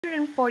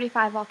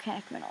145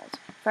 volcanic minerals.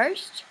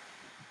 First,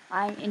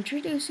 I'm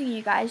introducing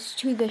you guys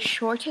to the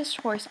shortest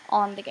horse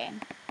on the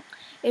game.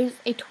 It is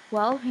a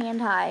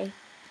 12-hand high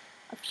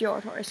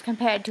fjord horse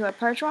compared to a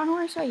percheron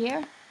horse right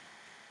here.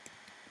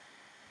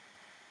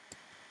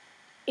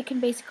 It can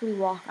basically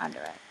walk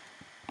under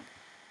it.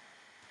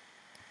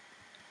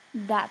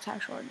 That's how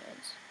short it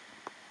is.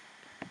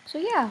 So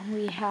yeah,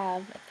 we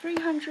have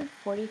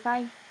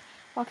 345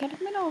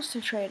 volcanic minerals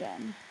to trade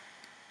in.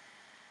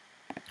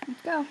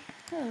 Let's go.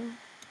 Hello.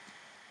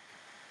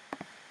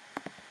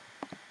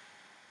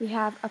 We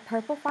have a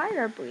purple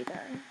fire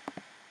breather,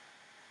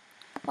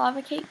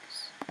 lava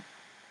cakes,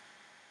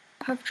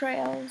 hoof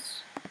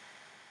trails,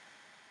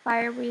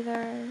 fire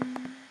breather,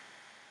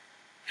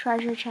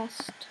 treasure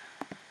chest,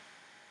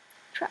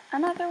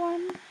 another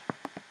one,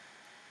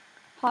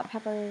 hot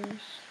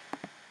peppers,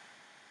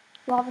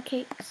 lava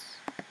cakes,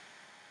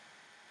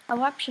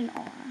 eruption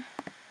ore,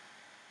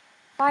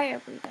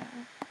 fire breather,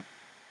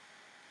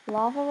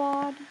 lava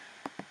rod,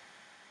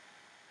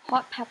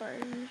 hot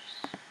peppers,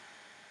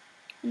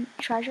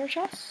 treasure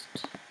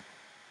chest,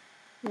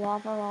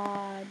 lava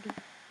rod,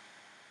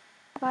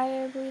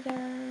 fire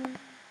breather,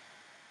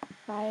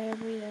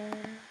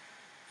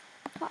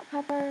 hot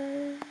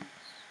peppers,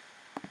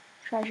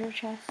 treasure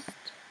chest,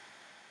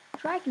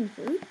 dragon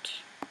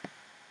fruit,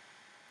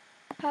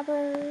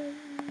 peppers,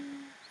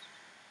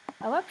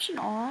 eruption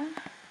ore,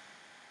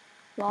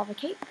 lava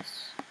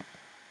cakes,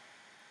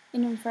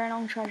 an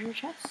infernal treasure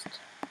chest,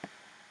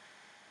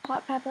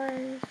 hot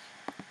peppers,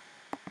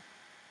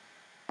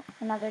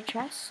 another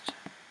chest,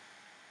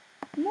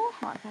 more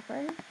hot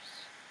peppers,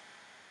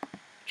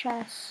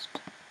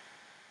 chest,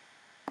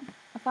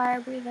 a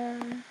fire breather,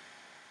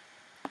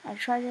 a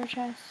treasure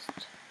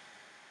chest,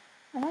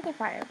 another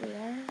fire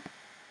breather,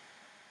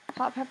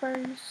 hot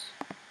peppers,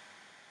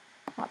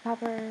 hot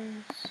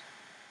peppers,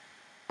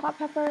 hot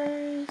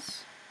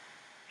peppers,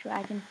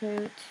 dragon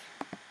fruit,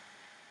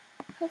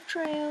 hoof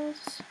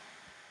trails,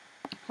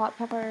 hot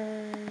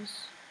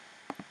peppers,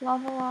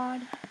 lava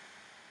rod,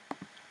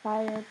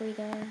 fire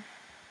breather,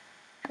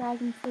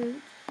 dragon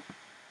fruit,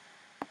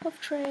 hoof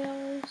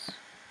trails,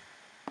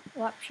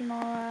 eruption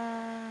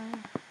aura,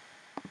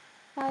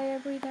 fire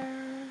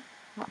breather,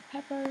 hot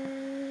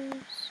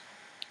peppers,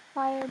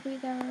 fire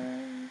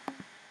breather,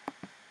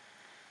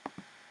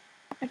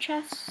 a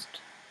chest,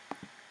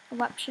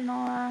 eruption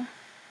aura,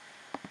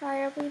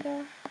 fire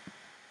breather,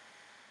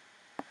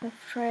 hoof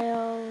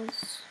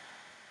trails,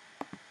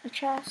 a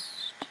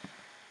chest,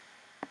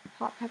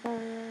 hot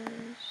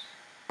peppers,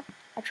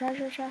 a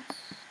treasure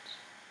chest,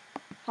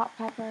 hot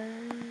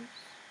peppers,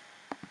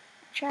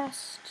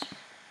 chest,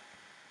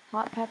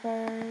 hot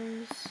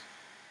peppers,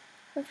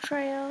 hoof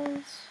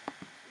trails,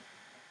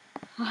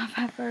 hot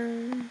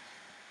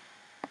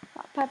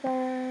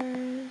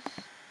peppers,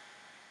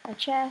 a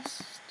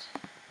chest,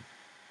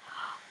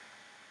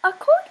 a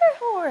quarter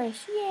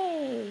horse,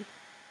 yay!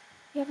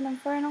 We have an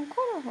infernal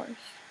quarter horse.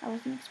 I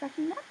wasn't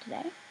expecting that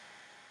today.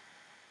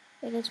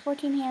 It is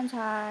 14 hands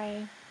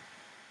high,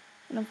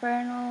 an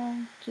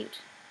infernal,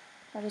 cute.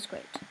 That is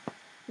great.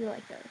 We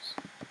like those.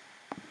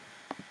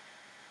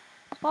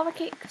 Lava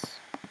cakes,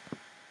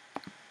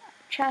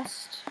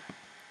 chest,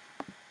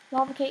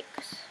 lava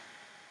cakes,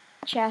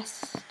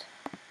 chest,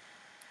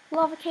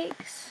 lava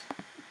cakes,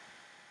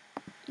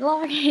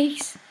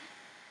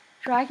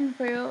 dragon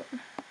fruit.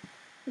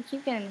 We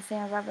keep getting the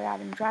same rubber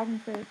item. Dragon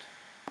fruit,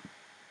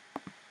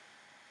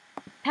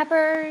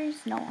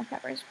 peppers. No more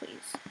peppers,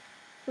 please.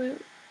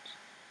 Fruit,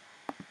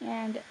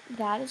 and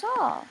that is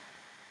all.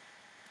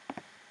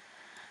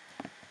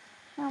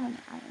 How many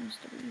items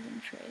do we even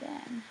trade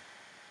in?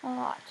 A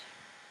lot.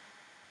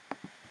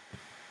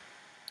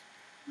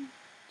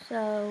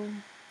 So,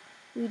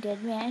 we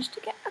did manage to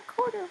get a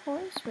quarter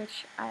horse,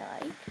 which I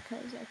like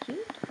because they're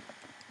cute.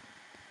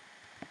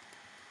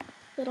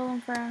 Little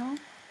infernal.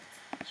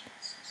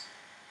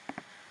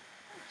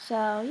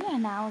 So, yeah,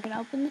 now we're going to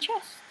open the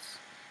chests,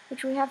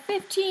 which we have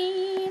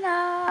 15.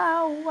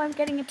 Oh, I'm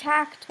getting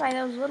attacked by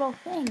those little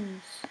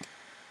things.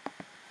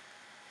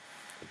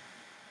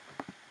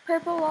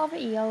 Purple lava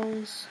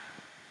eels.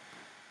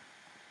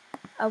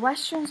 A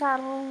western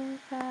saddle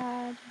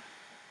pad.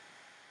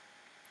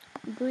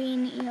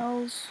 Green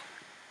eels,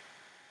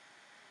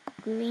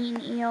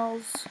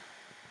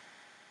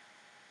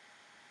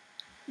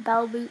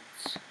 bell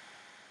boots,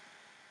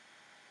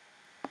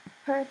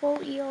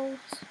 purple eels,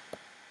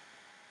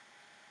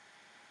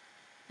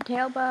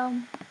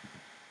 tailbone,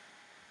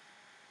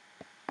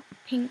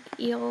 pink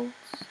eels,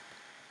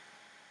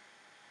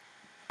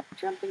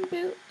 jumping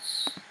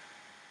boots,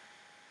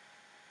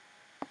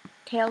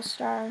 tail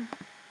star,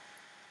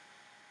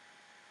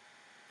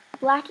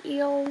 black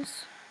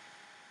eels,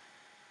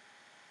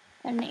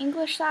 an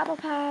English saddle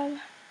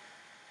pad,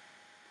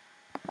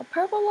 a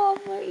purple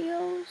lava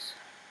eels,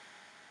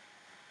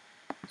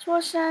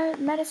 sports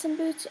medicine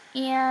boots,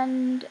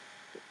 and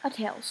a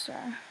tail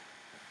star.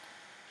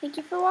 Thank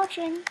you for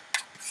watching.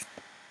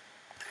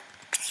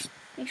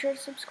 Make sure to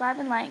subscribe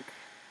and like.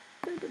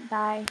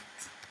 Goodbye.